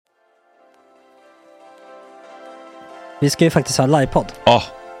Vi ska ju faktiskt ha livepodd. Ja,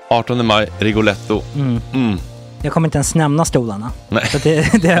 18 maj, Rigoletto. Jag kommer inte ens nämna stolarna. Nej. För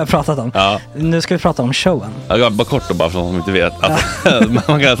det har jag pratat om. Ja. Nu ska vi prata om showen. Ja, bara kort då, bara för de som inte vet.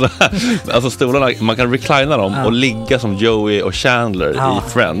 Man kan alltså stolarna, man kan reclina dem och ligga som Joey och Chandler i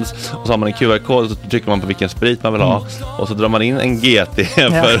Friends. Och så har man en QR-kod och så trycker man på vilken sprit man vill ha. Och så drar man in en GT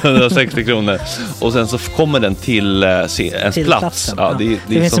för 160 kronor. Och sen så kommer den till ens plats. Ja, det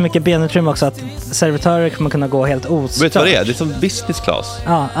finns så mycket benutrymme också att servitörer kommer kunna gå helt ostört. Vet du vad det är? Det är som business class.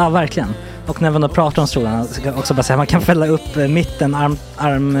 Ja, verkligen. Och när man då pratar om stolarna så kan jag också bara säga att man kan fälla upp mitten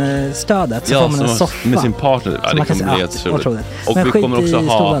armstödet så får man en soffa med sin partner. Ja, det kommer bli helt otroligt. Och men vi kommer också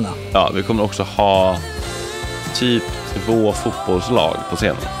stolarna. vi kommer också ha typ 2 fotbollslag på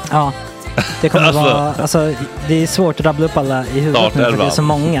scenen. Ja. Det kommer vara, alltså det är svårt att rabbla upp alla i huvudet nu för det är så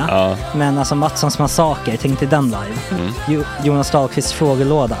många. Ja. Men alltså Mattssons massaker, tänk till den live. Jonas Dahlqvists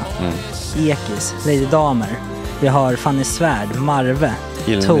frågelåda. Ekis, Lady Damer. Vi har Fanny Svärd, Marve,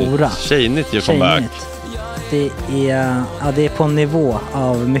 Tora. Tjejnytt gör comeback. Det är på en nivå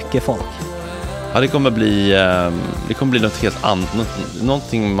av mycket folk. Ja, det kommer bli något helt annat.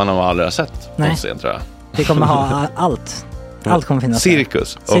 Någonting man har aldrig sett på scen, tror jag. Det kommer ha allt. Allt kommer finnas.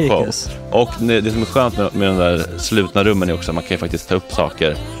 Cirkus. Och det som är skönt med de där slutna rummen är också att man kan ju faktiskt ta upp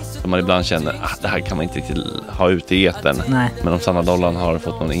saker som man ibland känner det här kan man inte riktigt ha ute i etern. Nej. Men om Sanna Dollan har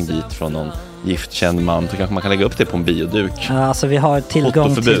fått någon invit från någon giftkänd man så kanske man kan lägga upp det på en bioduk. Ja, alltså vi har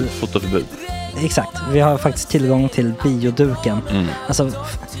tillgång till fotoförbud. Exakt, vi har faktiskt tillgång till bioduken. Alltså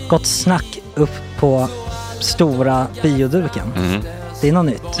gott snack upp på stora bioduken. Det är något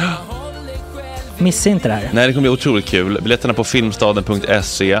nytt. Missa inte det här. Nej, det kommer bli otroligt kul. Biljetterna på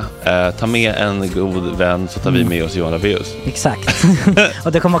filmstaden.se. Ta med en god vän så tar vi med oss Johan Rabaeus. Exakt.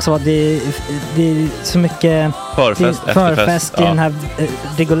 Och det kommer också vara det är så mycket förfest i den här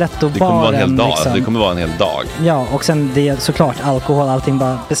Rigoletto-baren. Det kommer vara en hel dag. Liksom. Det kommer vara en hel dag. Ja, och sen det är såklart alkohol, allting.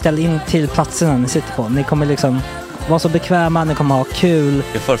 Bara beställ in till platserna ni sitter på. Ni kommer liksom vara så bekväma, ni kommer ha kul.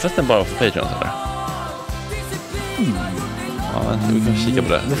 Är förfesten bara för Patreon eller? Ja, vi kan kika på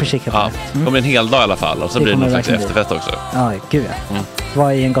det. Vi får kika på det. Det kommer en hel dag i alla fall. Och så blir det någon slags efterfest också. Ja, gud ja.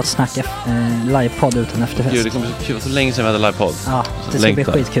 Vad är en gott snack livepodd utan efterfest? Gud, det kommer bli kul. Så länge sedan vi hade livepodd. Ja, det ska bli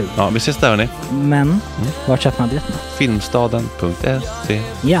skitkul. Ja, vi ses där hörni. Men, vart köper man biljetterna? Filmstaden.se.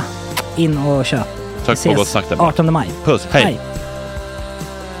 Ja, in och köp. Tack på gott snack där. 18 maj. Puss, hej.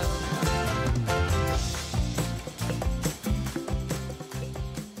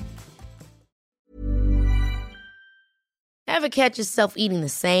 Ever catch yourself eating the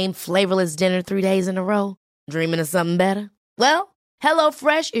same flavorless dinner 3 days in a row? Dreaming of something better? Well,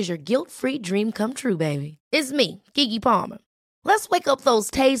 HelloFresh is your guilt-free dream come true, baby. It's me, Keke Palmer. Let's wake up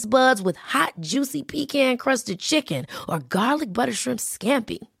those taste buds with hot, juicy pecan-crusted chicken or garlic butter shrimp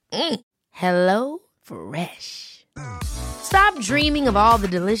scampi. Hello Fresh. Stop dreaming of all the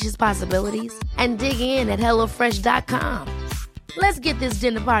delicious possibilities and dig in at HelloFresh.com. Let's get this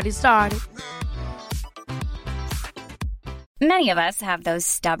dinner party started. Many of us have those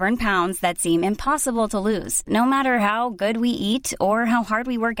stubborn pounds that seem impossible to lose, no matter how good we eat or how hard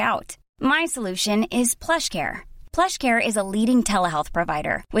we work out. My solution is PlushCare. PlushCare is a leading telehealth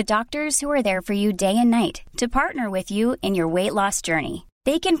provider with doctors who are there for you day and night to partner with you in your weight loss journey.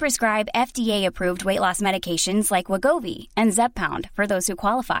 They can prescribe FDA-approved weight loss medications like Wegovy and Zepbound for those who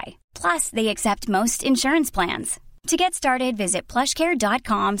qualify. Plus, they accept most insurance plans. To get started, visit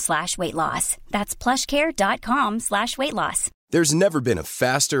plushcare.com/weightloss. That's plushcare.com/weightloss. There's never been a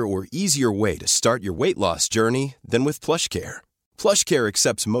faster or easier way to start your weight loss journey than with PlushCare. PlushCare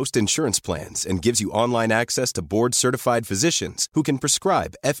accepts most insurance plans and gives you online access to board-certified physicians who can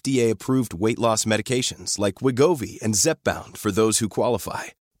prescribe FDA-approved weight loss medications like Wegovy and Zepbound for those who qualify.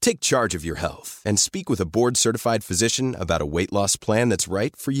 Take charge of your health and speak with a board-certified physician about a weight loss plan that's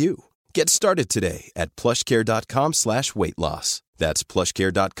right for you. Get started today at plushcare.com/weightloss. That's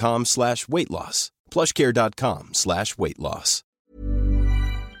plushcare.com/weightloss. plushcare.com/weightloss.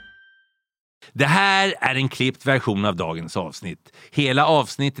 Det här är en klippt version av dagens avsnitt. Hela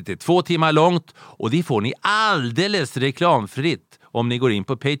avsnittet är 2 timmar långt och det får ni alldeles reklamfritt om ni går in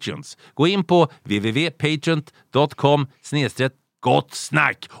på Patreons. Gå in på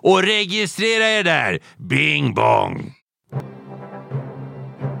www.patreon.com/gottsnack och registrera er där. Bing bong!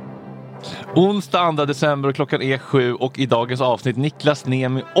 Onsdag 2 december och klockan är 7 och i dagens avsnitt Niklas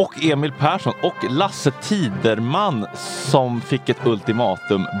Niemi och Emil Persson och Lasse Tiderman som fick ett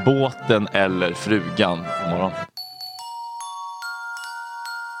ultimatum, båten eller frugan. God morgon.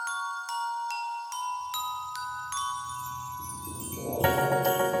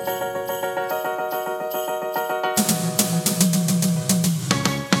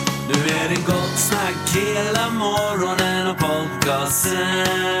 Nu är det gott snack hela morgonen och podcasten.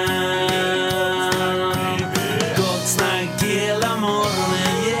 Gott snack hela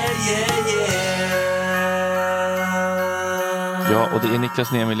morgonen, yeah, yeah, yeah. Ja, och det är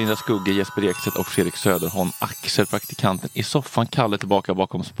Niklas Niemi, Linda Skugge, Jesper Ekstedt och Fredrik Söderholm, Axel, praktikanten i soffan, Kalle tillbaka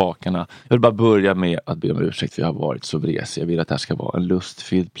bakom spakarna. Jag vill bara börja med att be om ursäkt för jag har varit så vresig. Jag vill att det här ska vara en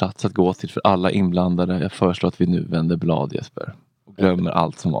lustfylld plats att gå till för alla inblandade. Jag föreslår att vi nu vänder blad, Jesper, och glömmer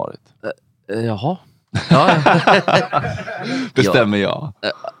allt som varit. Jaha. Ja. Bestämmer jag.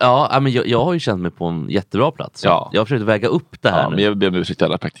 Ja, men jag har ju känt mig på en jättebra plats. Ja. Jag har försökt väga upp det här. Ja, men jag ber om ursäkt till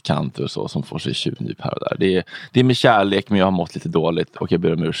alla praktikanter och så som får sig tjuvnyp här och där. Det är med kärlek, men jag har mått lite dåligt och jag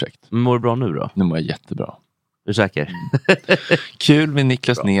ber om ursäkt. Mår du bra nu då? Nu mår jag jättebra. Är du säker? Kul med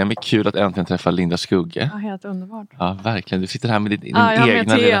Niklas Niemi, kul att äntligen träffa Linda Skugge. Ja, helt underbart. Ja, verkligen. Du sitter här med din jag har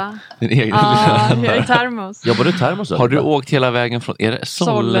egna med lilla... Din egna jag är i termos. Jobbar du i termos? Har du åkt hela vägen från... Är det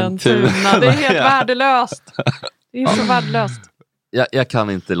Sollentuna? Det är helt värdelöst. Det är så värdelöst. Jag kan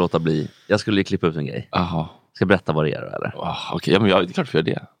inte låta bli. Jag skulle klippa ut en grej. Jaha. Ska jag berätta vad det är eller? Okej, ja, men det är klart för jag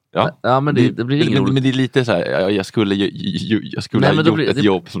det. Ja, men det blir ingen men det är lite så här, jag skulle ha gjort ett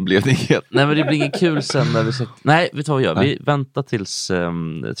jobb som blev inget. Nej, men det blir inget kul sen när vi nej, vi tar och gör. Vi väntar tills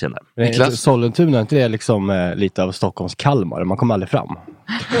senare. Niklas, Sollentuna är inte det liksom lite av Stockholms Kalmar? Man kommer aldrig fram.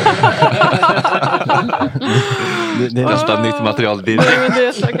 det är nästan nytt material direkt. Men det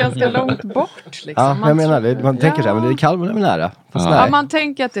är så ganska långt bort liksom. Ja, jag menar det. Man tänker så här, men det är Kalmar är nära. Ja, man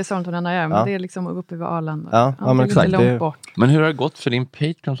tänker att det är Sollentuna är, men det är liksom uppe vid Arlanda. Ja, men exakt. Långt bort. Men hur har det gått för din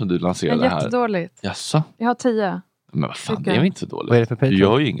Patreon som du lanserade här? Jättedåligt. Jaså? Jag har 10. Men vad fan, det är inte så dåligt. Vad är det för Patreon? Du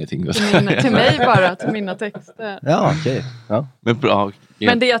gör ju ingenting. Till mig bara, till mina texter. Ja, okej. Ja.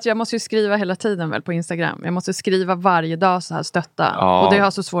 Men det är att jag måste ju skriva hela tiden väl på Instagram. Jag måste skriva varje dag så här, stötta. Ja. Och det har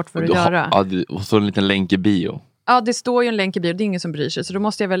jag så svårt för att göra. Och så en liten länk i bio. Ja, det står ju en länk i bio. Det är ingen som bryr sig. Så då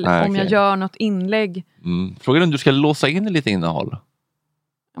måste jag väl, om jag gör något inlägg. Frågan är om du ska låsa in lite innehåll.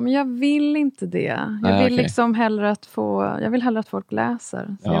 Ja, men jag vill inte det. Jag vill liksom hellre att folk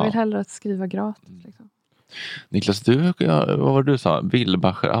läser. Så jag vill hellre att skriva gratis. Liksom. Niklas, vad var det du sa?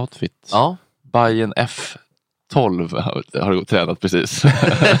 Wilbacher outfit. Ja. Bayern F12 har du tränat precis.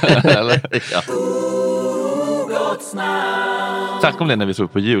 Eller? Ja. Tack om det när vi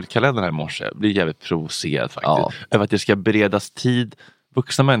såg på julkalendern här i morse. Jag blir jävligt provocerad faktiskt. Ja. Över att det ska beredas tid.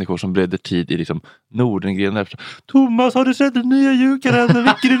 Vuxna människor som bereder tid i liksom Nordengren. Thomas, har du sett den nya julkalendern?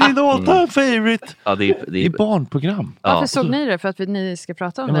 Vilken är din all-time favorite? Ja, det är barnprogram. Varför såg ni det? För att ni ska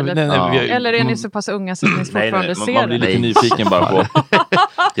prata om det? Eller är ni så pass unga så att ni fortfarande ser det? Man blir lite nyfiken bara på.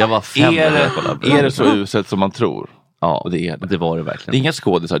 Jag var 5 är det så uselt som man tror? Ja, och det är det. Det var det verkligen. Det är inga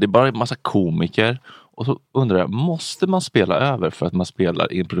skådisar, det är bara en massa komiker. Och så undrar jag, måste man spela över för att man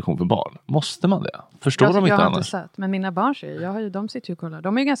spelar i en produktion för barn? Måste man det? Förstår de inte jag har annars? Inte sett, men mina barn ser de sitter ju och kollar.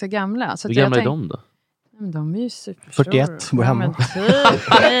 De är ju ganska gamla. Så hur gamla är de då? Men de är ju superstora. 41, bor hemma.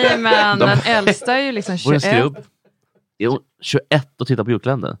 Nej, men den äldsta är ju liksom 21. Är hon 21 och tittar på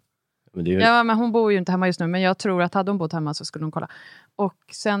julkalendern? Ja, men hon bor ju inte hemma just nu. Men jag tror att hade hon bott hemma så skulle hon kolla. Och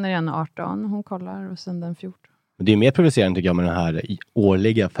sen är det en 18, hon kollar. Och sen den 14. Det är mer provocerande tycker jag med den här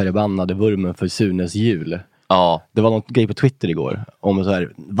årliga förbannade vurmen för Sunes jul. Ja. Det var någon grej på Twitter igår om så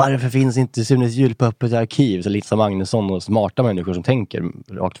här, varför finns inte Sunes jul på öppet arkiv? Så Lisa Magnusson och smarta människor som tänker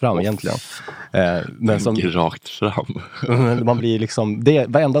rakt fram egentligen. Men som rakt fram. Man blir liksom,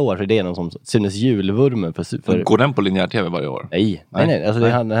 varenda år så är det någon som Sunes julvurmen för går den på linjär tv varje år? Nej. Alltså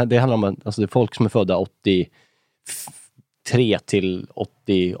det handlar om att det är folk som är födda 83 till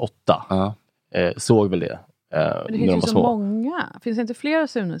 88 såg väl det. Men det finns ju så många. Finns det inte flera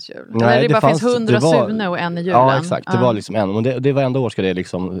Sunes jul? Nej, eller det bara finns 100 Sune och en i julen? Ja, exakt. Det var liksom en. Och det varenda år ska det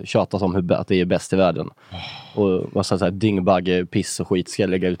liksom tjatas om att det är bäst i världen. Och massa så här dingbagge, piss och skit. Ska jag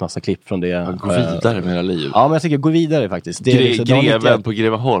lägga ut massa klipp från det. Gå vidare med era liv. Ja, men jag tycker gå vidare faktiskt. Det är liksom, Greven på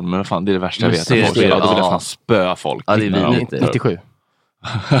Greveholm, men fan, det är det värsta jag vet. Då vill jag fan spöa folk. Ja, det är 97.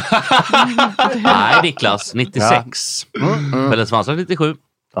 Nej, Niklas, 96. Eller Svansar 97.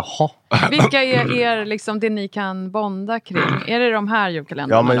 Jaha. Vilka är liksom det ni kan bonda kring? Är det de här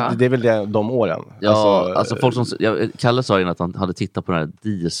julkalendrarna? Ja, men det är väl de åren. Ja, alltså folk som... Kalle sa innan att han hade tittat på den här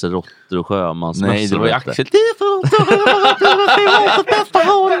dieselråttor och sjömansmössor. Nej, det var ju Axel.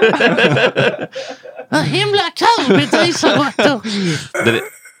 Himla kul med dieselråttor!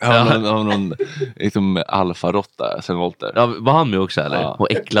 Han har någon liksom alfarotta sen Volter. Ja, var han med också eller? Ja.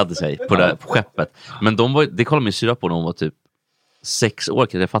 Och äcklade sig på det på skeppet. Men det kollade min syra på när hon var typ 6 år.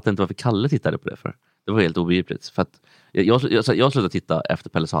 Jag fattar inte varför Kalle tittade på det för. Det var helt obegripligt. För att jag slutade titta efter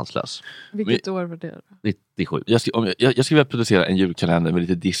Pelle Svanslös. Vilket år var det? 97. Jag skulle vilja producera en julkalender med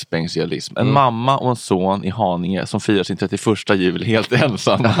lite dispensrealism. En mamma och en son i Haninge som firar sin 31 jul helt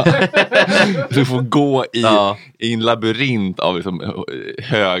ensamma. Du får gå i en labyrint av liksom,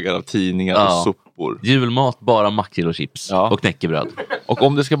 högar av tidningar och sopor. Julmat, bara makrill och chips och knäckebröd. Och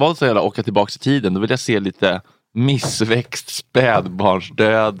om det ska vara så jävla åka tillbaka i tiden, då vill jag se lite missväxt,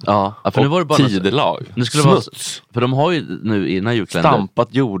 spädbarnsdöd för nu var det bara tidelag. Nu skulle smuts. För de har ju nu i den här julkalendern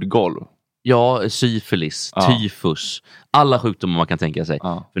stampat jordgolv. Ja, syfilis, tyfus, alla sjukdomar man kan tänka sig.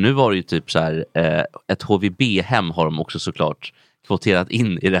 För nu var det ju typ så här, ett HVB-hem har de också såklart kvoterat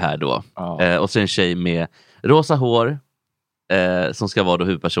in i det här då. Och sen en tjej med rosa hår som ska vara då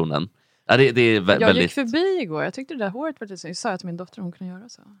huvudpersonen. Ja, det är väldigt... Jag gick förbi igår, jag tyckte det där håret var lite snyggt. Jag sa till min dotter hon kunde göra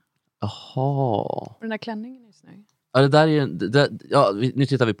så. Jaha. Och den där klänningen är snygg. Ja, det där är nu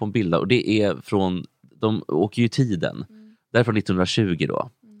tittar vi på en bild och det är från, de åker ju tiden. Det är från 1920 då.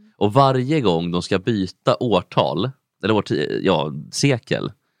 Och varje gång de ska byta årtal, eller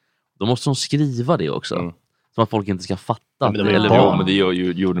sekel, då måste de skriva det också. Så att folk inte ska fatta. Men det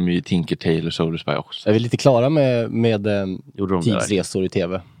gjorde de ju i Tinker Tailor Soldier också. Är vi lite klara med tidsresor i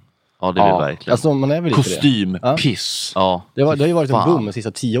tv? Ja, det är verkligen. Alltså, man är väl kostym, piss. Ja. Det har ju varit en boom de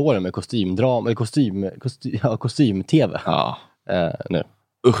sista 10 åren med kostymdrama, eller kostym-tv. Ja. Nu.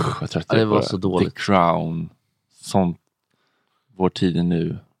 Usch, jag tror att det var så dåligt. The Crown, sånt. Vår tid är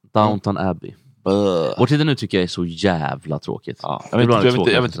nu. Downton Abbey. Vår tid är nu tycker jag är så jävla tråkigt. Ja. Jag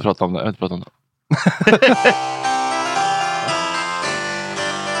vill inte prata om det.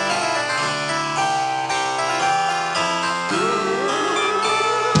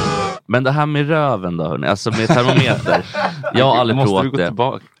 Men det här med röven då, hörni, alltså med termometer. Jag har aldrig provat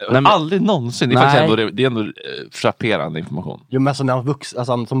det. Nej, aldrig någonsin. Det är ändå frapperande information. Jo, men alltså när han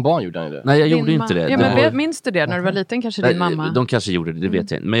alltså, som barn gjorde han det. Nej, jag gjorde inte det. Ja, men minns du det när du var liten, kanske din mamma? De kanske gjorde det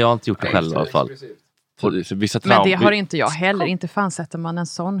vet jag inte. Men jag har inte gjort det själv i alla fall. Men det har inte jag heller. Inte fan sätter man en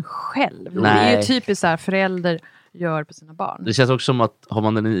sån själv. Nej. Det är ju typiskt så här förälder gör på sina barn. Det känns också som att har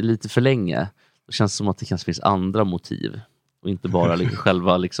man den lite för länge, det känns som att det kanske finns andra motiv. Och inte bara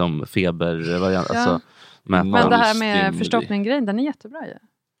själva liksom febervariant. Ja. Alltså, men det här med förstoppning-grejen, den är jättebra ju.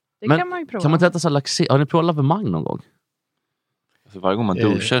 Det kan man ju prova. Kan man inte äta så har ni provat lavemang någon gång? Alltså varje gång man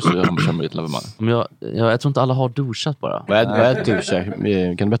duschar så kör man ett lavemang. Men jag tror inte alla har duschat bara. Vad är duschar?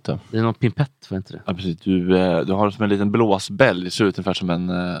 Kan du berätta? Det är någon pimpett, för inte det? Ja, precis. Du har som en liten blåsbälg. Det ser ut ungefär som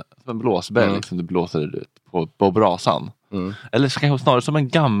en blåsbälg. Liksom du blåser på brasan. Eller kanske snarare som en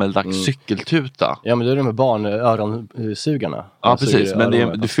gammeldags cykeltuta. Ja, men det är de med barnöronsugarna. Ja, precis. Men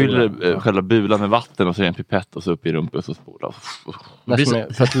du fyller själva bulan med vatten och så är det en pipett och så upp i rumpen och så spolar.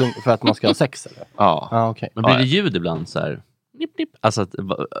 För att man ska ha sex, eller? Ja. Okay. Men blir det ljud ibland så här? Alltså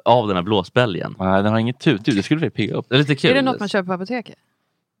av den här blåsbälgen? Nej, den har inget tutljud. Det skulle vi pigga upp. Det är lite kul. Är det något man köper på apoteket?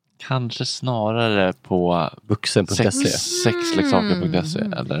 Kanske snarare på vuxen.se sexleksaker.se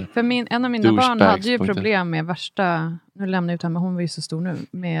eller för en av mina barn hade ju problem med värsta, nu lämnar jag ut henne, men hon var ju så stor nu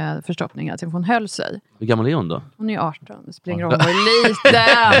med förstoppningar till hon höll sig. Hur gammal är hon då? Hon är ju 18, det spelar ingen roll, hon var ju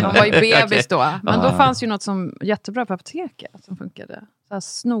liten, hon var ju bebis då. Men då fanns ju något som jättebra på apoteket som funkade. Så här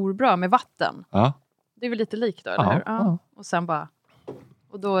snorbra med vatten. Ja. Det är väl lite likt då, eller hur? Ja. Och sen bara,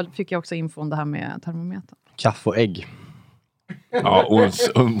 och då fick jag också info om det här med termometern. Kaffe och ägg. Ja, och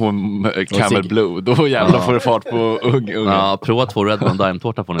Camel Blue. Då jävlar får du fart på ungen. Ja, prova 2 Red Bull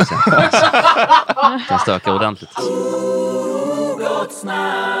Daim-tårta på nu sen. Kan stöka ordentligt.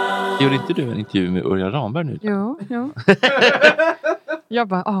 Gjorde inte du en intervju med Örjan Ramberg nu? Jo. Jag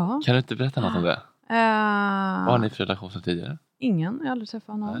bara, Kan du inte berätta något om det? Vad har ni för relation sedan tidigare? Ingen, jag har aldrig träffat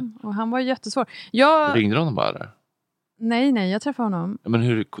honom. Nej. Och han var jättesvår. Ringde du honom bara där? Nej, jag träffade honom. Men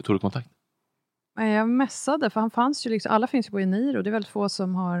hur tog du kontakt? Jag messade, för han fanns ju liksom, alla finns ju på Eniro, det är väldigt få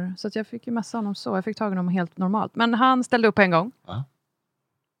som har, så att jag fick ju messa honom så, jag fick tag i honom helt normalt. Men han ställde upp en gång.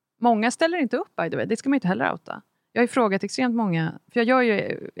 Många ställer inte upp, by the way. Det ska man inte heller outa. Jag har ju frågat extremt många, för jag gör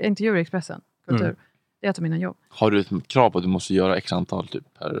ju intervjuer i Expressen, kultur. Det är ett av mina jobb. Har du ett krav på att du måste göra x antal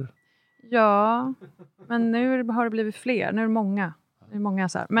typ per? Ja, men nu har det blivit fler, nu är det många. Det är många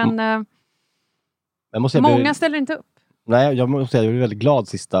så här. Men många ställer inte upp. Nej, jag måste säga, jag är väldigt glad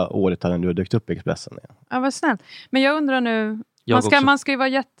sista året när du har dykt upp i Expressen. Ja, vad snällt. Men jag undrar nu, man ska ju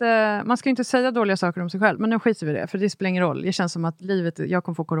vara man ska inte säga dåliga saker om sig själv, men nu skiter vi det, för det spelar ingen roll. Det känns som att jag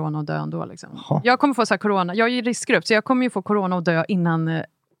kommer få corona och dö ändå liksom. Jag kommer få så här corona, jag är i riskgrupp, så jag kommer ju få corona och dö innan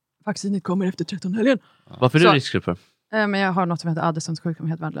vaccinet kommer efter 13-helgen. Varför är du riskgrupp för? Men jag har något som heter Addisons sjukdom,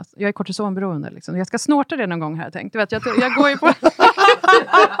 helt värdelöst. Jag är kortisonberoende liksom. Jag ska snorta det någon gång här, tänkt. Du vet, jag går ju på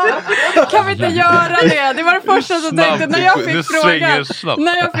Kan vi inte göra det? Det var det första som tänkte när jag fick frågan.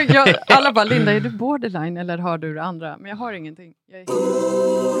 Alla bara, Linda, är du borderline eller har du det andra? Men jag har ingenting.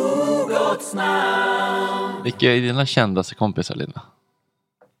 Vilka är dina kändaste kompisar, Linda?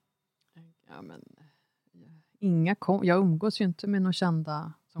 Ja, men jag umgås ju inte med några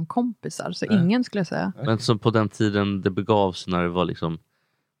kända som kompisar, så ingen skulle jag säga. Men som på den tiden det begav sig när det var liksom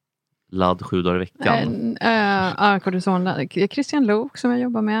ladd 7 dagar i veckan. Christian Lok som jag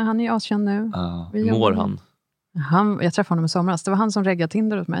jobbar med, han är askänd nu. Mår han? Jag träffade honom i somras. Det var han som reggade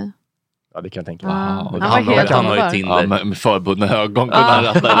Tinder åt mig. Ja, det kan jag tänka mig. Han var ju Tinder. Med förbundna ögon.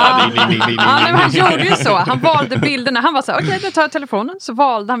 Han gjorde ju så. Han valde bilderna. Han var så här, okej, då tar jag telefonen. Så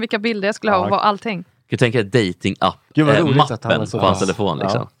valde han vilka bilder jag skulle ha och allting. Jag tänker dating-app-mappen på hans telefon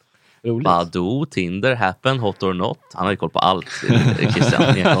liksom. Badoo, Tinder, Happen, Hot or Not. Han har ju koll på allt, Christian.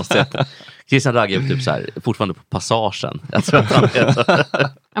 Christian raggar upp typ så här, fortfarande på passagen. Jag tror att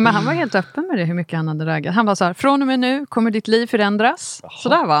men han var helt öppen med det, hur mycket han hade raggat. Han var så här, från och med nu kommer ditt liv förändras. Så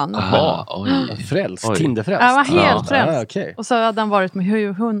där var han. Frälst, Tinderfrälst. Han var helt frälst. Okay. Och så hade han varit med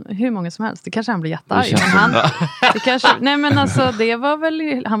hur många som helst. Det kanske han blir jättearg. Det var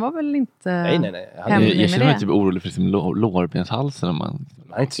väl, han var väl inte jag känner mig typ orolig för sin lårbenshalsen när man...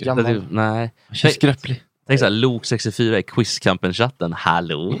 Nej. Skröplig. Tänk såhär, Lok 64 i quizkampen-chatten.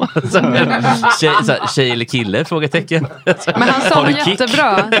 Hallå? Tjej eller kille? Frågetecken. Men han sa något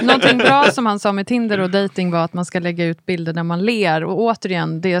jättebra. Någonting bra som han sa med Tinder och dating var att man ska lägga ut bilder där man ler. Och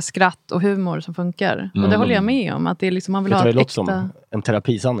återigen, det är skratt och humor som funkar. Och det håller jag med om. Att det är liksom, man vill ha ett äkta... som en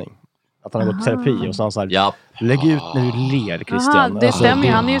terapisanning. Att han har gått terapi och så han såhär, lägg ut när du ler, Christian. Det stämmer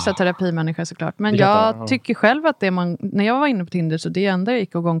ju, han är ju så terapimänniska såklart. Men jag tycker själv att när jag var inne på Tinder så det enda jag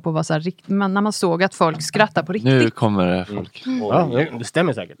gick igång på var så här, när man såg att folk skrattar på riktigt. Nu kommer folk. Ja, det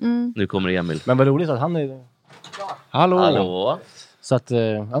stämmer säkert. Nu kommer Emil. Men vad roligt att han är... Hallå. Så att,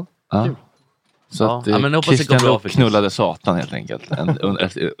 kul. Så att Christian knullade satan helt enkelt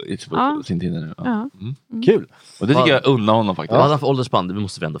efter sin Tinder nu. Kul. Och det tycker jag unnar honom faktiskt. Vad hade han för åldersspann? Det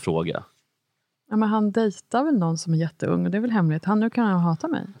måste vi ändå fråga. Ja, men han dejtar väl någon som är jätteung och det är väl hemligt. Nu kan han hata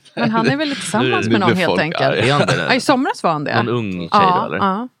mig. Men han är väl tillsammans med någon helt enkelt. I somras var han det. Någon ung tjej då,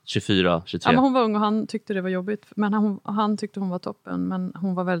 eller? 24, 23. Ja, men hon var ung och han tyckte det var jobbigt. Men han tyckte hon var toppen. Men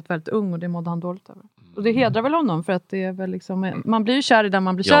hon var väldigt, väldigt ung och det mådde han dåligt över. Och det hedrar väl honom för att det är väl liksom... Man blir ju kär i den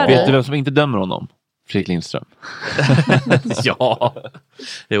man blir kär i. Vet du vem som inte dömer honom? Fredrik Lindström. Ja.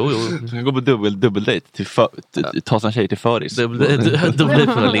 Jo. Du kan gå på dubbeldejt ta sin tjej till föris.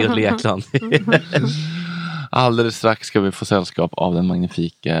 Dubbeldejt från Leo Lekland. Alldeles strax ska vi få sällskap av den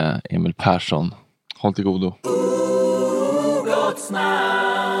magnifika Emil Persson. Håll till godo.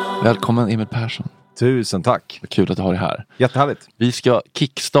 Välkommen Emil Persson. Tusen tack. Kul att du har dig här. Jättehärligt. Vi ska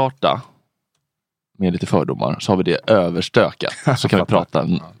kickstarta med lite fördomar. Så har vi det överstökat. Så kan vi prata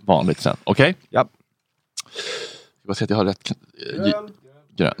vanligt sen. Okej? Ja. Jag ska se att jag har rätt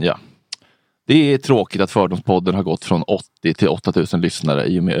grön. Ja. Det är tråkigt att Fördomspodden har gått från 80 till 8000 lyssnare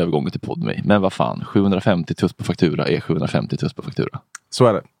i och med övergången till Podme. Men vad fan, 750 tuss på faktura är 750 tuss på faktura. Så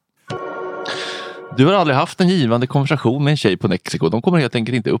är det. Du har aldrig haft en givande konversation med en tjej på Mexiko. De kommer helt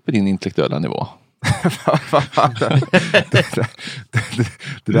enkelt inte upp i din intellektuella nivå.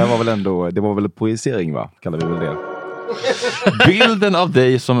 Det där var väl ändå, det var väl projicering, va? Kallar vi väl det. Bilden av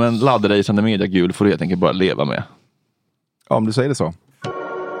dig som en laddracande mediagul får du helt enkelt bara leva med. Ja, om du säger det så.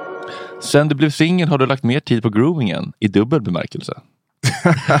 Sen du blev singel har du lagt mer tid på groomingen i dubbel bemärkelse.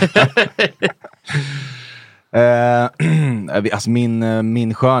 Alltså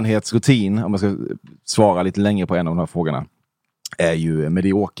min skönhetsrutin, om jag ska svara lite längre på en av de här frågorna, är ju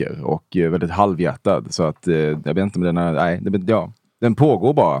medioker och väldigt halvhjärtad. Så att jag vet inte om den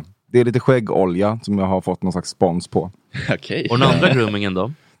pågår bara. Det är lite skäggolja som jag har fått någon slags spons på. Okay. Och den andra groomingen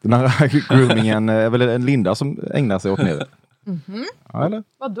då? Den andra groomingen är väl en Linda som ägnar sig åt det. Mm-hmm. Ja, eller?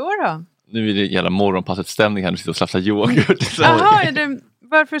 Vad då? Nu är det jävla morgonpasset stämning här. Du sitter och slafsar yoghurt. Jaha,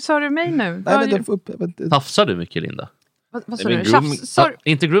 varför sa du mig nu? Tafsar du mycket, Linda? Vad sa du?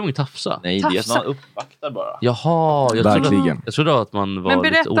 Inte grooming, tafsa. Nej, det är att man uppvaktar bara. Jaha, jag trodde att man var lite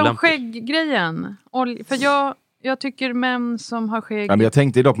olämplig. Men berätta om skägggrejen. För jag tycker män som har skägg... Ja, men jag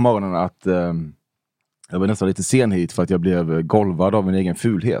tänkte idag på morgonen att jag var nästan lite sen hit för att jag blev golvad av min egen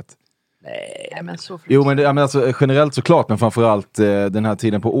fulhet. Nej, men så Jo, men alltså, generellt såklart, men framförallt den här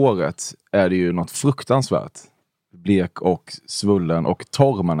tiden på året är det ju något fruktansvärt. Blek och svullen och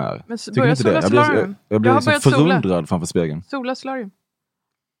torr man är. Men tycker inte det? Jag blir liksom förundrad framför spegeln. Sola solarium.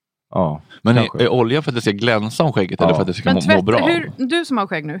 Ja, men är olja för att det ska glänsa om skägget eller för att det ska må bra? Du som har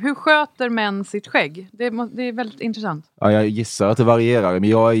skägg nu, hur sköter män sitt skägg? Det är väldigt intressant. Ja, jag gissar att det varierar.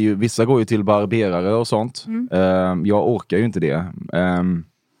 Men vissa går ju till barberare och sånt. Jag orkar ju inte det.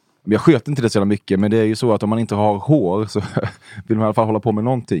 Jag sköter inte det så mycket. Men det är ju så att om man inte har hår så vill man i alla fall hålla på med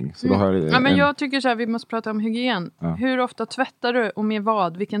någonting. Så då har jag tycker så här, vi måste prata om hygien. Ja. Hur ofta tvättar du och med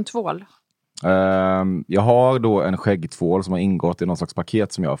vad? Vilken tvål? Jag har då en skäggtvål som har ingått i någon slags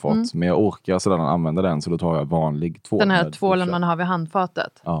paket som jag har fått. Men jag orkar sedan använda den, så då tar jag vanlig tvål. Den här tvålen man har vid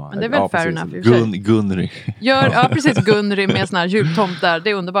handfatet. Ja, men det är väl fair enough. Gunri. Ja, precis. Gunri med såna här jultomtar. Det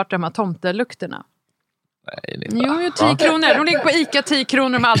är underbart, de här tomtelukterna. Nej, det är 10 kronor. De ligger på Ica 10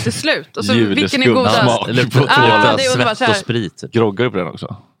 kronor med allt är slut. Och så vilken är godast? Eller på svett och sprit. Groggar du på den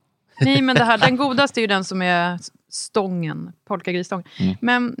också? Nej, men den godaste är ju den som är stången, polkagrisstången.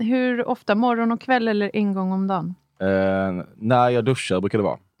 Men hur ofta, morgon och kväll eller en gång om dagen? När jag duschar brukar det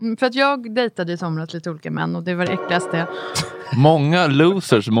vara. För att jag dejtade i somras lite olika män och det var det äckligaste. Många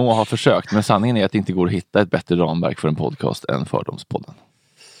losers må ha försökt, men sanningen är att det inte går att hitta ett bättre ramverk för en podcast än Fördomspodden.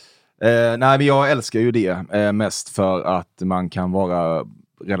 Nej, men jag älskar ju det mest för att man kan vara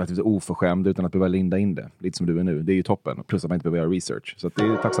relativt oförskämd utan att behöva linda in det. Lite som du är nu. Det är ju toppen. Plus att man inte behöver göra research. Så att det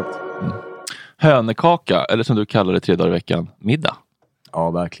är tacksamt. Hönekaka, eller som du kallar det 3 dagar i veckan, middag.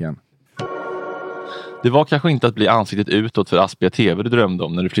 Ja, verkligen. Det var kanske inte att bli ansiktet utåt för Aspia TV du drömde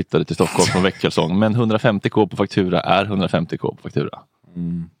om när du flyttade till Stockholm från Väckelsång. Men 150k på faktura är 150k på faktura.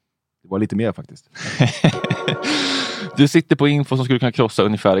 Det var lite mer faktiskt. Du sitter på info som skulle kunna krossa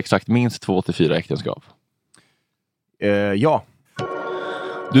ungefär exakt minst 2-4 äktenskap. Ja.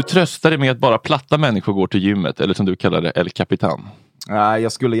 Du tröstar dig med att bara platta människor går till gymmet, eller som du kallar det, El Capitan. Nej,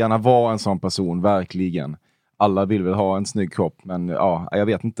 jag skulle gärna vara en sån person, verkligen. Alla vill väl ha en snygg kropp, men ja, jag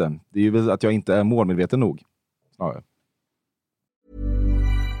vet inte. Det är ju väl att jag inte är målmedveten nog. Snarare.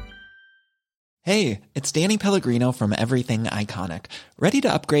 Hey, it's Danny Pellegrino from Everything Iconic. Ready to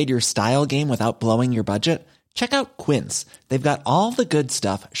upgrade your style game without blowing your budget? Check out Quince. They've got all the good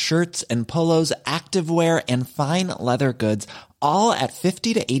stuff, shirts and polos, activewear and fine leather goods, all at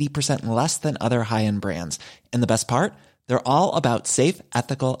 50 to 80% less than other high-end brands. And the best part? They're all about safe,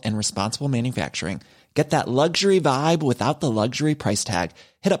 ethical, and responsible manufacturing. Get that luxury vibe without the luxury price tag.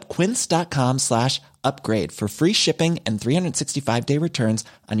 Hit up quince.com/upgrade for free shipping and 365-day returns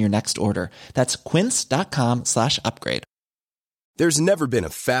on your next order. That's quince.com/upgrade. There's never been a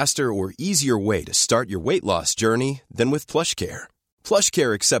faster or easier way to start your weight loss journey than with PlushCare.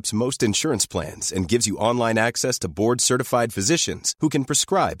 PlushCare accepts most insurance plans and gives you online access to board-certified physicians who can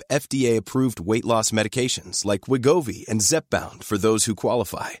prescribe FDA-approved weight loss medications like Wegovy and Zepbound for those who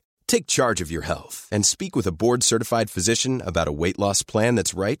qualify. Take charge of your health and speak with a board-certified physician about a weight loss plan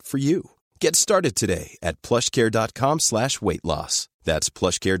that's right for you. Get started today at plushcare.com/weightloss. That's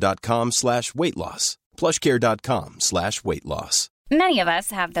plushcare.com/weightloss. plushcare.com/weightloss. Many of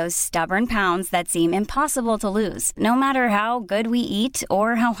us have those stubborn pounds that seem impossible to lose, no matter how good we eat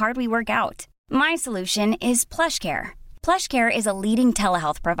or how hard we work out. My solution is PlushCare. PlushCare is a leading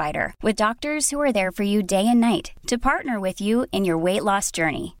telehealth provider with doctors who are there for you day and night to partner with you in your weight loss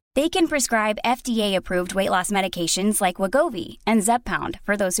journey. They can prescribe FDA-approved weight loss medications like Wegovy and Zepbound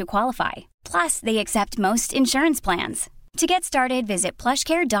for those who qualify. Plus, they accept most insurance plans. To get started, visit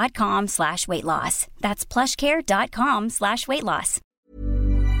plushcare.com/weightloss. That's plushcare.com/weightloss.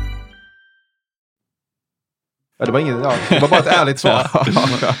 Ja, det var bara ett ärligt svar.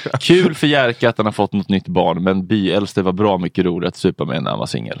 Kul för Jerka att han har fått något nytt barn, men byäldste var bra mycket roligt att supa med när han var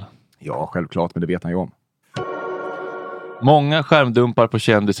singel. Ja, självklart, men det vet han ju om. Många skärmdumpar på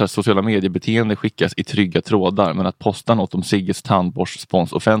kändisars sociala mediebeteende skickas i trygga trådar, men att posta något om Sigges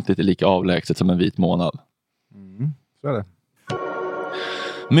tandborstspons offentligt är lika avlägset som en vit månad. Så är det.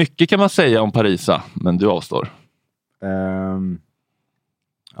 Mycket kan man säga om Parisa, men du avstår.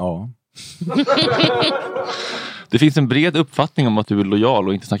 Ja. Det finns en bred uppfattning om att du är lojal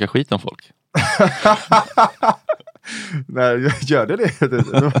och inte snackar skit om folk. Nej, gör det?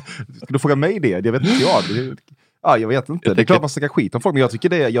 Ska du fråga mig det? Jag vet inte jag. Ja, jag vet inte. Det är klart man snackar skit om folk, men jag tycker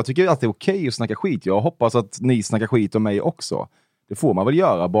att det är okej att snacka skit. Jag hoppas att ni snackar skit om mig också. Det får man väl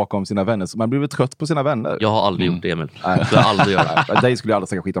göra bakom sina vänner. Så man blir väl trött på sina vänner. Jag har aldrig gjort det, Emil. Jag skulle aldrig göra det. Dig skulle jag aldrig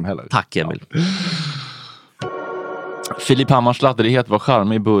snacka skit om heller. Tack, Emil. Ja. Filip Hammars sladderighet var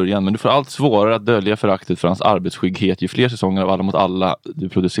charmig i början, men du får allt svårare att dölja föraktet för hans arbetsskygghet ju fler säsonger av Alla mot alla du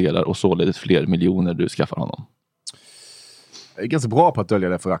producerar och således fler miljoner du skaffar honom. Jag är ganska bra på att dölja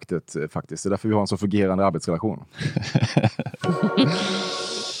det föraktet faktiskt. Det är därför vi har en så fungerande arbetsrelation.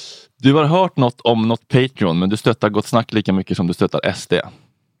 Du har hört något om något Patreon, men du stöttar Gott Snack lika mycket som du stöttar SD.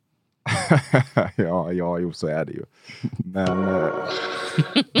 Jo, så är det ju. Men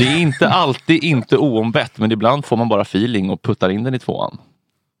det är inte alltid inte oombett, men ibland får man bara feeling och puttar in den i 2:an.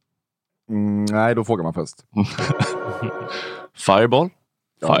 Nej, då frågar man först. Fireball?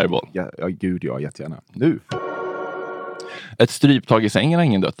 Fireball. Ja, gud, ja, jättegärna. Nu. Ett stryptag i sängen har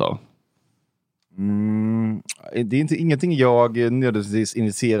ingen dött av. Det är ingenting jag nödvändigtvis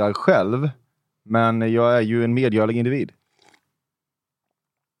initierar själv. Men jag är ju en medgörlig individ.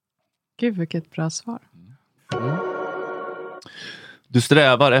 Gud, vilket bra svar. Du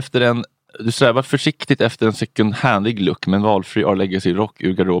strävar försiktigt efter en second handig look, men valfri or legacy rock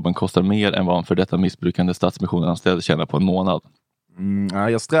ur garderoben kostar mer än vad en för detta missbrukande Stadsmissionen-anställd tjänar på en månad.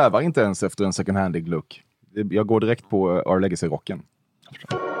 Nej, jag strävar inte ens efter en second handig look. Jag går direkt på or legacy-rocken.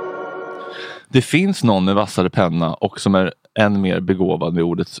 Det finns någon med vassare penna och som är än mer begåvad med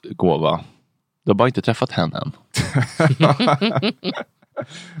ordets gåva. Du har bara inte träffat henne än.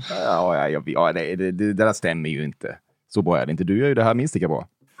 Det där stämmer ju inte. Så bra är det inte. Du gör ju det här minst lika bra.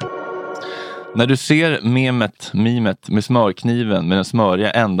 När du ser mimet med smörkniven med den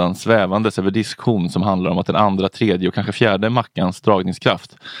smöriga ändan svävandes över diskhon som handlar om att den andra, tredje och kanske fjärde mackans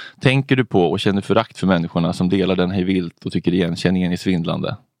dragningskraft, tänker du på och känner förakt för människorna som delar den här vilt och tycker igenkänningen är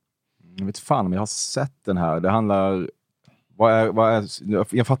svindlande. Jag vet fan om jag har sett den här. Det handlar...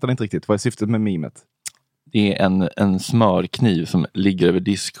 jag fattar inte riktigt. Vad är syftet med mimet? Det är en smörkniv som ligger över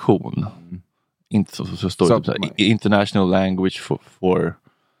diskhon. Inte så står det typ så här, international language for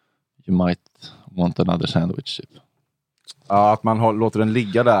you might want another sandwich. Ja, att man låter den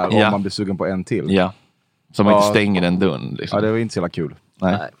ligga där om man blir sugen på en till. Ja, så man inte stänger den dörren. Liksom. Ja, det var inte så jävla kul.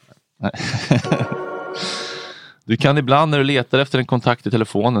 Nej. Du kan ibland när du letar efter en kontakt i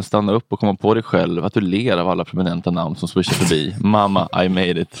telefonen stanna upp och komma på dig själv att du ler av alla prominenta namn som swishar förbi. Mamma, I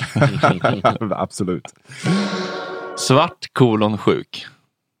made it. Absolut. Svart, sjuk.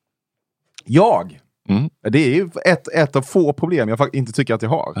 Jag? Det är ju ett av få problem jag faktiskt inte tycker att jag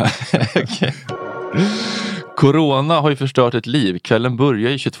har. Okay. Corona har ju förstört ett liv. Kvällen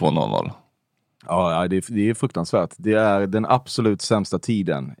börjar i 22:00. Ja, det är fruktansvärt. Det är den absolut sämsta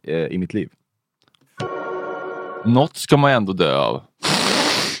tiden i mitt liv. Något ska man ändå dö av.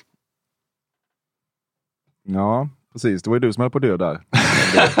 Ja, precis. Det var ju du som höll på att dö där.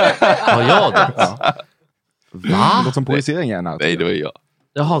 Har jag det? Ja. Va? Det låter som projicering igen här. Nej, det var jag.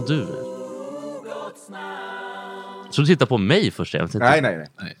 Jaha, du. Så du tittar på mig först? Nej.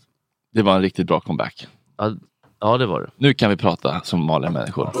 Det var en riktigt bra comeback. Ja, det var det. Nu kan vi prata som vanliga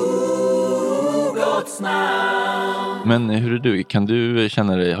människor. Men hur är du? Kan du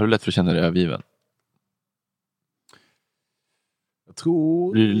känna dig, har du lätt för att känna dig övergiven? Jag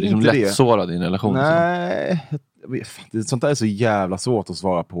tror du är liksom inte lätt det. sårad i en relation? Nej, sånt där är så jävla svårt att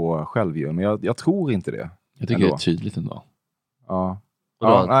svara på själv ju. Men jag tror inte det. Jag tycker det är tydligt ändå. Ja.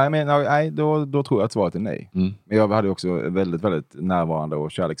 Då tror jag att svaret är nej. Men jag hade också väldigt, väldigt närvarande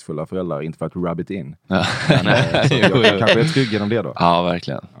och kärleksfulla föräldrar, inte för att rub it in. Nej. Jag kanske är trygg genom det då. Ja,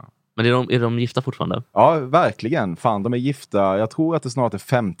 verkligen. Ja. Men är de gifta fortfarande? Ja, verkligen. Fan, de är gifta. Jag tror att det snart är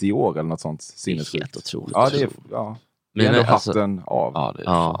 50 år eller något sånt sinnessjukt. Helt otroligt. Ja, det är det är ändå hatten av. Ja, det är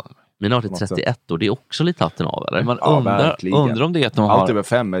fan. Mina har till 31 år, det är också lite hatten av, eller? Man undrar om det är att de har... Allt över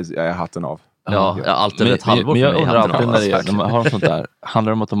 5 är hatten av. Ja, allt över ett halvår. Men jag undrar alltid när de har sånt där.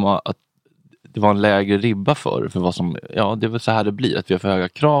 Handlar det om att det var en lägre ribba för vad som... Ja, det är väl så här det blir. Att vi har för höga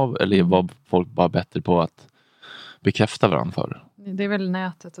krav, eller var folk bara bättre på att bekräfta varandra för? Det är väl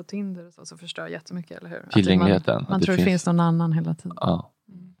nätet och Tinder och så som förstör jättemycket, eller hur? Tillgängligheten. Man tror det finns någon annan hela tiden. Ja.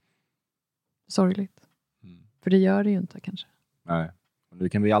 Sorgligt. För det gör det ju inte kanske. Nej. Nu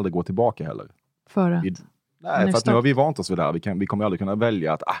kan vi aldrig gå tillbaka heller. För att? Nej, för att nu har vi vant oss vid det här. Vi kommer aldrig kunna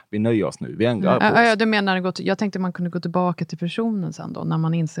välja att vi nöjer oss nu. Vi ändrar på oss. Ja, du menar, jag tänkte man kunde gå tillbaka till personen sen då, när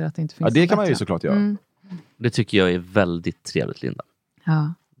man inser att det inte finns. Ja, det kan man ju såklart göra. Det tycker jag är väldigt trevligt, Linda.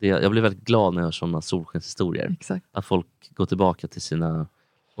 Ja. Jag blir väldigt glad när jag hör sådana solskenshistorier. Exakt. Att folk går tillbaka till sina...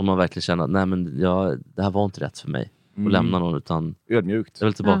 Och man verkligen känner att nej, men det här var inte rätt för mig. Och lämna någon, utan... Ödmjukt. Jag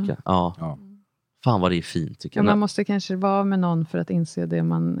vill tillbaka. Ja. Fan vad det är fint, tycker jag. Man måste kanske vara med någon för att inse det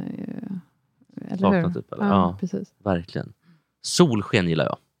man... Eller hur? Typ, eller? Ja, precis. Verkligen. Solsken gillar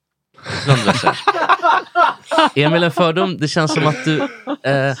jag. Emil, en fördom. Det känns som att du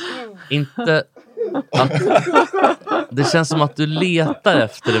inte... det känns som att du letar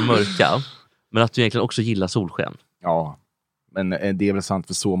efter det mörka, men att du egentligen också gillar solsken. Ja, men det är väl sant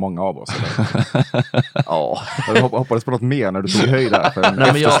för så många av oss. Ja. Jag hoppades på något mer när du tog höjd där för en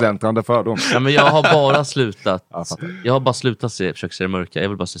eftersläntrande fördom. Ja, men jag har bara slutat. Jag har bara slutat försöka se det mörka. Jag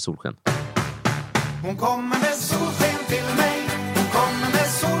vill bara se solsken. Hon kommer med solsken till mig. Hon kommer med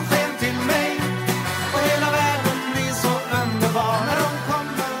solsken till mig. Och hela världen blir så underbar när hon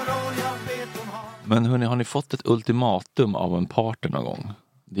kommer och jag Men hörni, har ni fått ett ultimatum av en partner någon gång?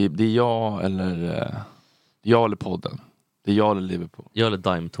 Det är jag eller podden. Det är jag eller Liverpool. Jag eller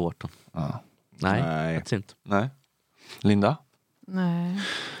Daimtårtan. Ja. Nej. Inte. Nej. Linda? Nej.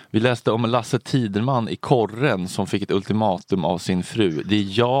 Vi läste om Lasse Tiderman i Korren som fick ett ultimatum av sin fru. Det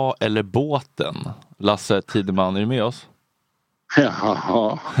är jag eller båten. Lasse Tiderman, är du med oss?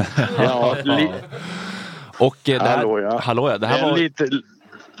 Ja. Och det här, hallå, ja. Det här var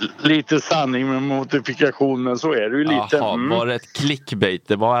lite sanning med modifikationen, men så är det ju lite. Var det ett clickbait?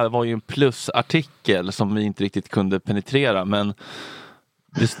 Det var ju en plusartikel som vi inte riktigt kunde penetrera, men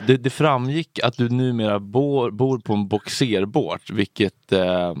det framgick att du numera bor på en boxerbåt, vilket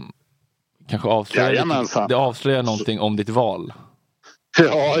kanske avslöjar någonting om ditt val.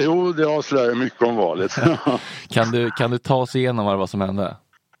 Ja, jo, det avslöjar mycket om valet. Kan du ta oss igenom vad som hände?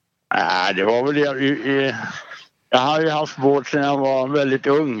 Nej, det var väl det. Jag har ju haft båt sedan jag var väldigt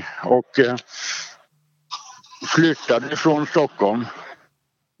ung och flyttade från Stockholm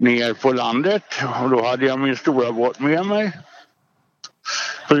ner på landet. Och då hade jag min stora båt med mig.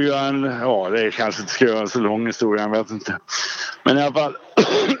 För att göra det kanske inte ska göra en så lång historia, jag vet inte. Men i alla fall,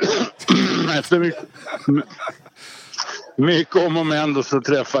 efter mycket om och men då så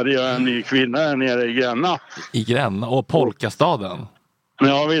träffade jag en ny kvinna här nere i Gränna. I Gränna och Polkastaden?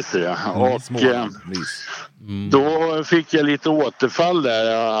 Ja, visst ja. Och då fick jag lite återfall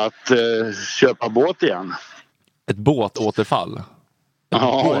där att köpa båt igen. Ett båtåterfall?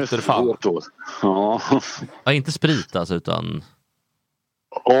 Återfall. Ja. Ja, inte sprit alltså, utan...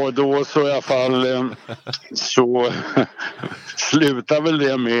 Och då så i alla fall så slutade väl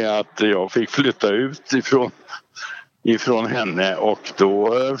det med att jag fick flytta ut ifrån henne och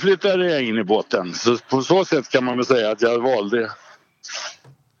då flyttade jag in i båten. Så på så sätt kan man väl säga att jag valde.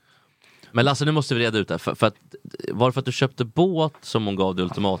 Men Lasse, nu måste vi reda ut det. För att, var det för att du köpte båt som hon gav dig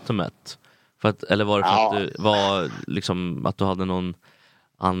ultimatumet? Eller var det för att du var liksom att du hade någon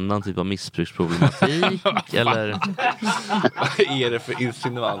annan typ av missbruksproblematik? Eller? Vad är det för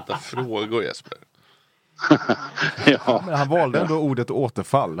insinuanta frågor, Jesper? Men han valde ändå ordet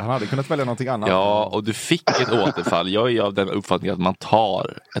återfall. Han hade kunnat välja någonting annat. Ja, och du fick ett återfall. Jag är av den uppfattningen att man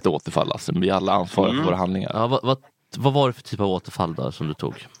tar ett återfall. Alltså, vi alla ansvarar för våra handlingar. Ja, vad var det för typ av återfall då som du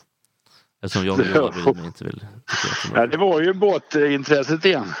tog? Eftersom jag inte vill. Ja, det var ju båtintresset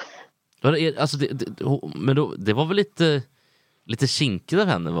igen. Alltså, men då, det var väl lite kinkigt av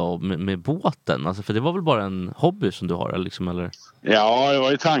henne med båten. Alltså, för det var väl bara en hobby som du har, liksom, eller? Ja, det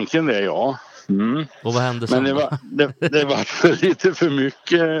var ju tanken det, ja. Mm. Och vad hände sen? Men det var lite för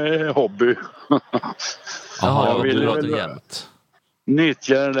mycket hobby. Jag ville väl jämt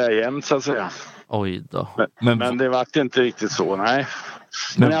nyttja det där jämt, så att säga. Oj då. Men det var inte riktigt så, nej.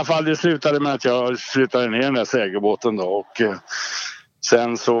 Men i alla fall det slutade med att jag flyttade ner den där segelbåten då och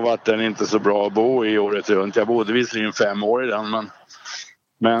sen så var den inte så bra att bo i året runt. Jag bodde visserligen 5 år i den,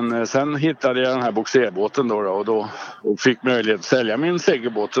 men sen hittade jag den här boxerbåten då och fick möjlighet att sälja min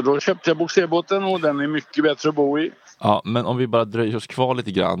segelbåt. Och då köpte jag boxerbåten och den är mycket bättre att bo i. Ja, men om vi bara dröjer oss kvar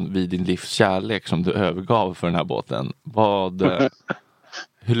lite grann vid din livskärlek som du övergav för den här båten.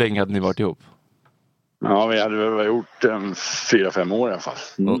 Hur länge hade ni varit ihop? Ja, vi hade väl gjort 4-5 år i alla fall.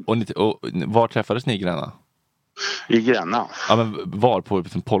 Mm. Och var träffades ni i Gränna? I Gränna. Ja, men var på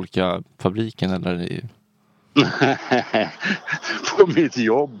Polka-fabriken eller på mitt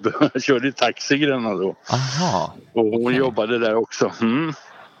jobb. Jag körde taxi i Gränna då. Aha. Och hon jobbade där också. Mm.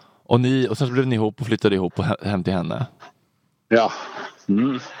 Och sen så blev ni ihop och flyttade ihop hem till henne? Ja.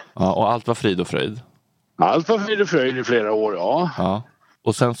 Mm. Ja. Och allt var frid och fröjd? Allt var frid och fröjd i flera år, ja.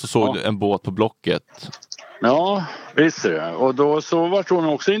 Och sen så såg du en båt på Blocket. Ja, visst är det. Och då så var hon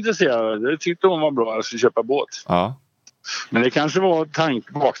också intresserad. Det tyckte hon var bra att köpa båt. Ja. Men det kanske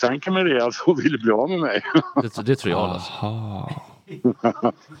var baktanken med det att hon ville bli av med mig. Det tror jag.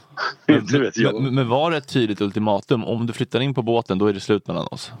 Inte vet jag. Men var det ett tydligt ultimatum? Om du flyttar in på båten, då är det slut mellan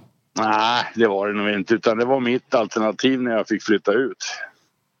oss? Nej, det var det nog inte. Utan det var mitt alternativ när jag fick flytta ut.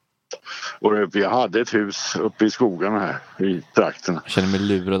 Och jag hade ett hus uppe i skogarna här i trakten. Jag känner mig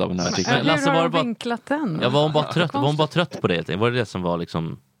lurad av den här artikeln. Lasse, var vinklat den? Ja, var hon bara trött på det? Var det som var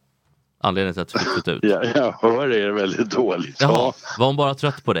liksom anledningen till att du fick flytta ut? Ja, jag hör det är väldigt dåligt. Jaha, var hon bara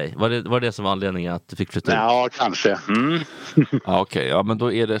trött på dig? Var det som var anledningen att du fick flytta ut? Ja, kanske. Mm. Ja, okej. Ja, men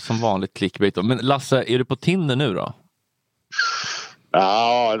då är det som vanligt clickbait. Men Lasse, är du på Tinder nu då?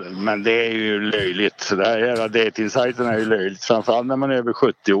 Ja, men det är ju löjligt. Det här jävla datingsajten är ju löjligt. Framförallt när man är över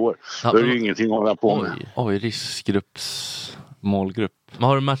 70 år. Då är det ju ingenting att hålla på med. Oj, målgrupp. Men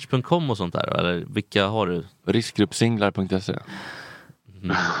har du Match.com och sånt där? Eller vilka har du? Riskgruppsinglar.se.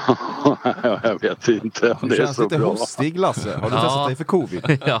 Jag vet inte om det är så bra. Du känns lite hostig, Lasse. Har du testat dig för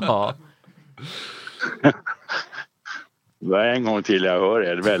covid? Ja. En gång till jag hör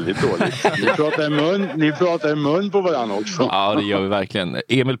er, väldigt dåligt. Ni pratar i mun på varandra också. Ja, det gör vi verkligen.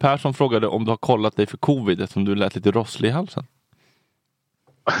 Emil Persson frågade om du har kollat dig för covid eftersom du lät lite rosslig i halsen.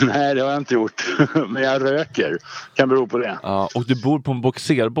 Nej, det har jag inte gjort. Men jag röker. Kan bero på det. Ja, och du bor på en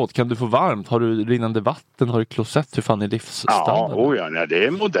boxerbåt. Kan du få varmt? Har du rinnande vatten? Har du klosett? Hur fan är livsstandard? Ja, det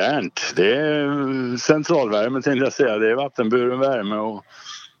är modernt. Det är centralvärme tänkte jag säga. Det är vattenburen värme och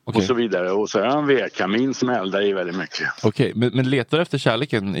så vidare. Och så är det en vedkamin som eldar i väldigt mycket. Okej, men letar du efter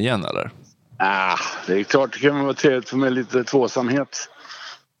kärleken igen eller? Det är klart det kan vara trevligt med lite tvåsamhet.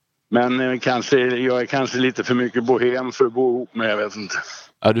 Men jag är kanske lite för mycket bohem för att bo ihop med, jag vet inte.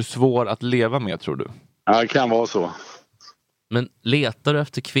 Är du svår att leva med, tror du? Ja, det kan vara så. Men letar du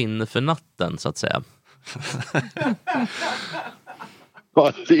efter kvinnor för natten, så att säga?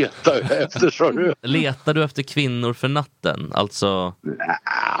 Vad letar du efter, så du? Letar du efter kvinnor för natten? Alltså...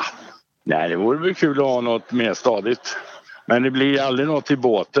 Nej, det vore väl kul att ha något mer stadigt. Men det blir aldrig något i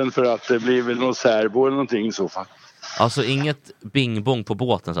båten för att det blir väl någon särbo eller någonting i så fall. Alltså inget bing-bong på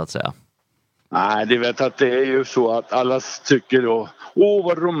båten, så att säga? Nej, det vet att det är ju så att alla tycker då,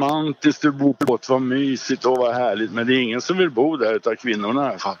 vad romantiskt du bor på båt, vad mysigt och vad härligt. Men det är ingen som vill bo där utav kvinnorna i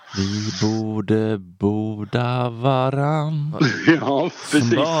alla fall. Vi borde borda varann. Ja, precis.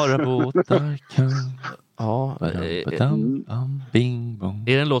 Som bara båtar kan. Ja, bing bong.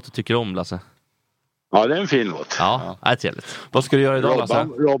 Är det en låt du tycker om, Lasse? Ja, det är en fin låt. Ja, det är trevligt. Vad ska du göra idag, Lasse?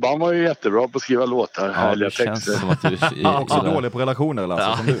 Robban var ju jättebra på att skriva låtar. Ja, härliga det känns texter. som att du är också dålig på relationer,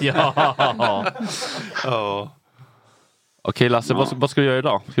 Lasse, som du. Ja. Okej, Lasse, vad ska du göra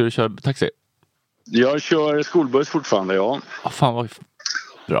idag? Ska du köra taxi? Jag kör skolbuss fortfarande, ja. Fan vad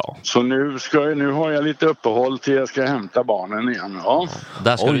bra. Så nu har jag lite uppehåll till jag ska hämta barnen igen. Ja.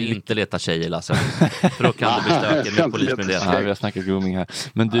 Där ska du inte leta tjejer, Lasse. För då kan det bli stökigt med polismyndigheten. Nej, vi har snackat grooming här.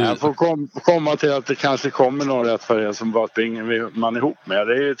 Men du... Jag får komma till att det kanske kommer någon rätt för er som bara springer man ihop med.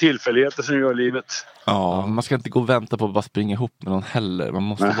 Det är ju tillfälligheter som gör livet. Ja, man ska inte gå och vänta på att bara springa ihop med någon heller. Man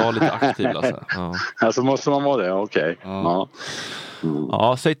måste vara lite aktiv, Lasse. Ja. Alltså måste man vara det, okej. Ja.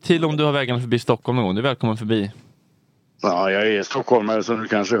 Ja, säg till om du har vägarna förbi Stockholm någon gång. Du är välkommen förbi. Ja, jag är stockholmare som du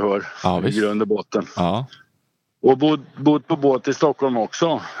kanske hör. Ja, i grund och botten. Ja. Och bott på båt i Stockholm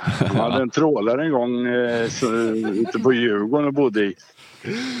också. Jag hade en trålare en gång ute på Djurgården och bodde i.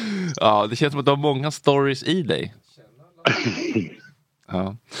 Ja, det känns som att du har många stories i dig.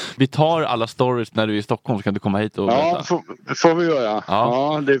 Ja. Vi tar alla stories när du är i Stockholm, så kan du komma hit och berätta. Ja, får vi göra.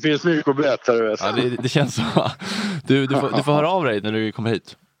 Ja, det finns mycket att berätta. Ja, det känns så. Du får höra av dig när du kommer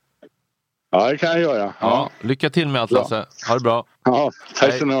hit. Ja, det kan jag göra. Ja. Lycka till med allt, Lasse. Ha det bra. Ja,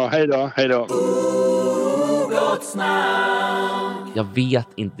 tack så mycket. Hej då. Hej då. Jag vet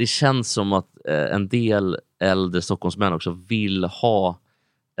inte. Det känns som att en del äldre Stockholmsmän också vill ha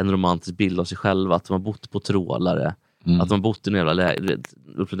en romantisk bild av sig själva. Att de har bott på trålare. Att de har bott i en jävla lägenhet.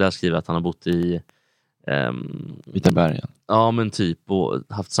 Där skriver att han har bott i Vita bergen. Ja, men typ. Och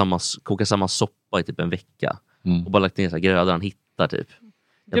haft kokat samma soppa i typ en vecka. Och bara lagt ner så här grödor han hittar typ.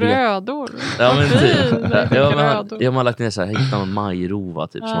 Grödor? Ja, men typ. Man har lagt ner så här, hittat någon majrova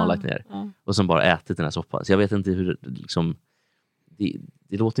typ som man har lagt ner. Och som bara ätit den här soppan. Så jag vet inte hur liksom,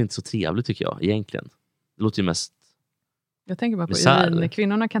 det låter inte så trevligt tycker jag egentligen. Det låter ju mest. Jag tänker bara på urin.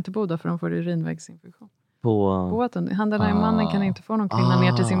 Kvinnorna kan inte bo där för de får urinvägsinfektion. På båten. Han den här mannen kan inte få någon kvinna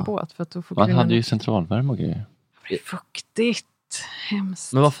ner till sin båt för att då får man hade ju centralvärme och grejer. Det är fuktigt.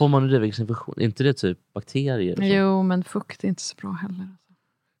 Hemskt. Men vad får man urinvägsinfektion? Är inte det typ bakterier? Jo, men fukt är inte så bra heller.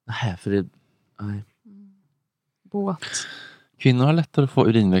 Nej, för det... Nej. Båt. Kvinnor har lättare att få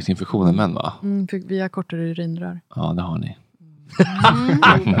urinvägsinfektion än män, va? Vi har kortare urinrör. Ja, det har ni.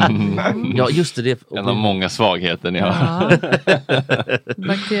 Ja, just det. En av många svagheter ni har. Ja.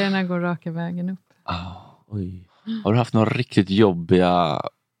 Bakterierna går raka vägen upp. Oj. Har du haft några riktigt jobbiga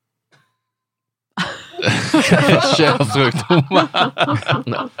könssjukdomar?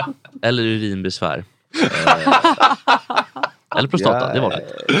 Eller urinbesvär. Eller prostata, det var det.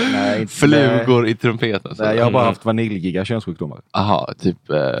 Nej, flugor i trumpeten. Nej, jag har bara haft vaniljiga könssjukdomar. Aha, typ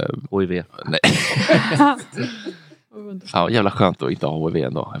HIV. Nej. Ja, jävla skönt att inte ha HIV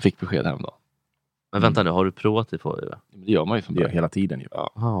ändå. Jag fick besked häromdagen. Men vänta nu, har du provat det på HIV? Det gör man ju från början. Hela tiden ju.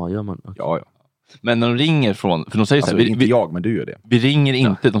 Ja, gör man. Okay. Ja. Men när de ringer från, för de säger alltså, så här, inte jag, men du gör det. Vi ringer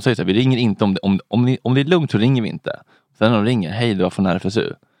inte, de säger så här, vi ringer inte om det är lugnt så ringer vi inte. Sen när de ringer, hej du var från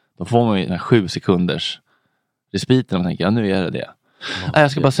RFSU. Då får man ju den här 7 sekunders respiten och man tänker, ja nu är det.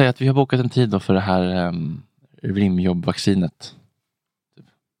 Jag ska bara säga att vi har bokat en tid då för det här rimjobbvaccinet.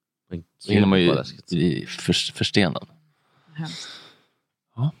 Så hinner man ju i förstenen.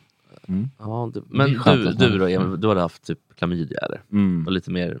 Ja. Ja, men du då, Emil, du hade haft typ klamydia eller? Och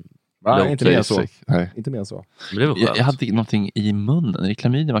lite mer Nej, inte mer så. Nej. Inte mer så. Jag hade någonting i munnen. Är det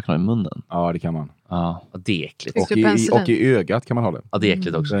klamydia man kan ha i munnen? Ja, det kan man. Ja. Det är äckligt. Och i ögat kan man ha det. Ja, det är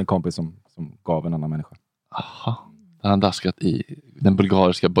äckligt också. Det är en kompis som gav en annan människa. Aha. Han daskat i den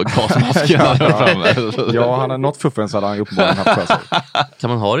bulgariska gasmasken. Ja, han har något fuffens hade han uppenbarligen haft för sig. Kan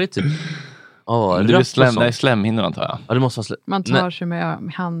man ha det typ? Det är slemhinnor antar jag. Ja, det måste vara man tar sig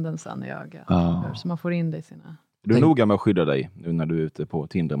med handen sen i ögat. Så man får in det i sina... Du är noga med att skydda dig nu när du är ute på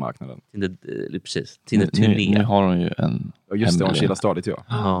Tinder-marknaden. Precis. Tinder-turné. Nu har hon ju en... Ja, just det, hon kilar stadigt,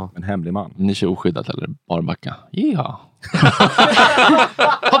 ja. En hemlig man. Ni kör oskyddat eller bara backa? Ja.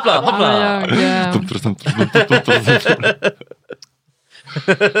 Hoppla!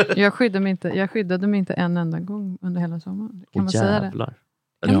 Jag skyddade mig inte en enda gång under hela sommaren. Kan man säga det?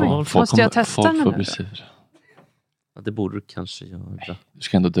 Måste jag testa nu? Ja, det borde du kanske göra. Du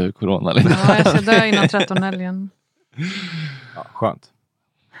ska ändå dö i corona. Ja, jag ska dö innan 13-helgen. Ja, skönt.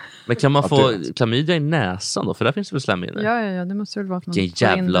 Men kan man få klamydia i näsan då? För där finns det väl slemhinnor? Ja, det måste väl vara att man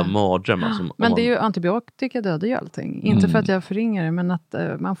vilken jävla mardröm. Alltså, men det är ju antibiotika dödar ju allting. Inte för att jag förringar det, men att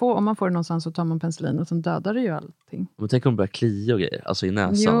om man får det någonstans så tar man penicillin och så dödar det ju allting. Men tänk om det börjar klia och grejer, alltså i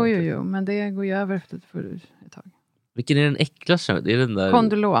näsan. Jo, men det går ju över efter ett tag. Vilken är den äckligaste? Är det den där...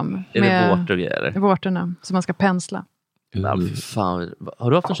 Kondylom. Är det vårtor och grejer? Vårtorna, som man ska pensla. Fan.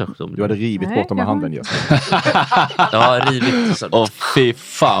 Har du haft en köksjukdom? Du hade rivit bort dem med handen just. Ja, rivit. Åh fy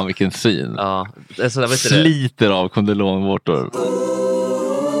fan vilken syn. Ja, alltså, sliter av kondylomvårtor.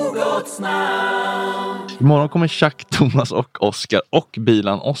 Imorgon kommer Chuck, Thomas och Oscar och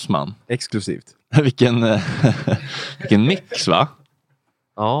Bilan Osman. Exklusivt. vilken mix, va?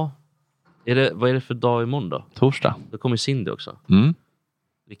 Ja. Vad är det för dag imorgon då? Torsdag. Då kommer Cindy också.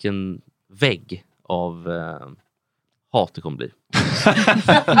 Vilken vägg av hat det kommer bli.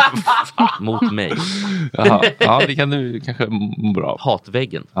 Mot mig. Jaha. Ja, det kan du kanske må bra.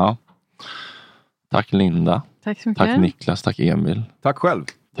 Hatväggen. Ja. Tack Linda. Tack så mycket. Tack Niklas, tack Emil. Tack själv.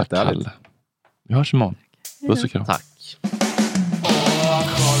 Tack Kalle. Vi hörs imorgon. Puss och kram. Tack.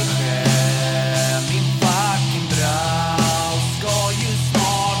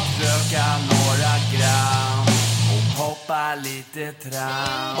 Lite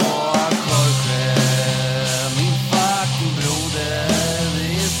tram och Jorge, min fucking broder. Det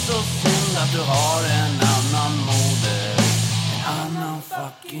är så synd att du har en annan moder. En annan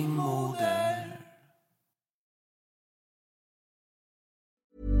fucking moder.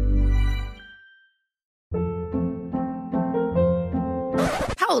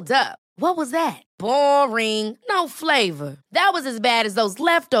 Hold up. What was that? Boring. No flavor. That was as bad as those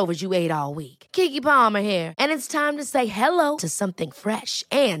leftovers you ate all week. Keke Palmer here, and it's time to say hello to something fresh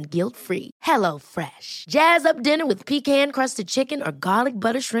and guilt-free. Hello Fresh. Jazz up dinner with pecan-crusted chicken or garlic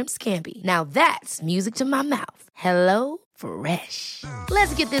butter shrimp scampi. Now that's music to my mouth. Hello Fresh.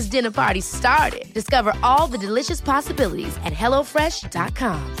 Let's get this dinner party started. Discover all the delicious possibilities at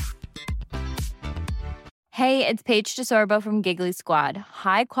hellofresh.com. Hey, it's Paige DeSorbo from Giggly Squad.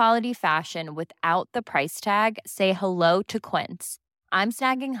 High quality fashion without the price tag. Say hello to Quince. I'm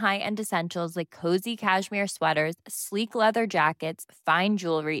snagging high-end essentials like cozy cashmere sweaters, sleek leather jackets, fine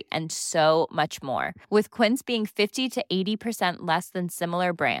jewelry, and so much more. With Quince being 50 to 80% less than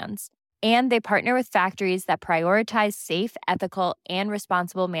similar brands. And they partner with factories that prioritize safe, ethical, and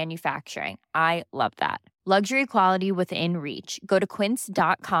responsible manufacturing. I love that. Luxury quality within reach. Go to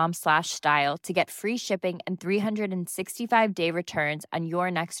quince.com/style to get free shipping and 365-day returns on your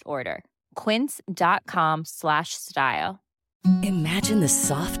next order. Quince.com/style. Imagine the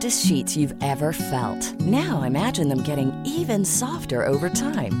softest sheets you've ever felt. Now imagine them getting even softer over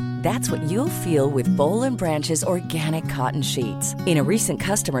time. That's what you'll feel with Boll & Branch's organic cotton sheets. In a recent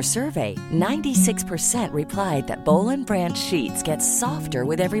customer survey, 96% replied that Boll & Branch sheets get softer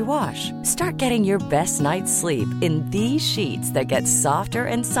with every wash. Start getting your best night's sleep in these sheets that get softer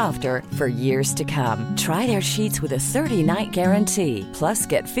and softer for years to come. Try their sheets with a 30-night guarantee. Plus,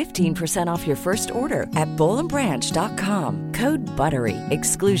 get 15% off your first order at bollandbranch.com. Code BUTTERY.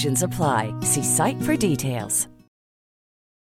 Exclusions apply. See site for details.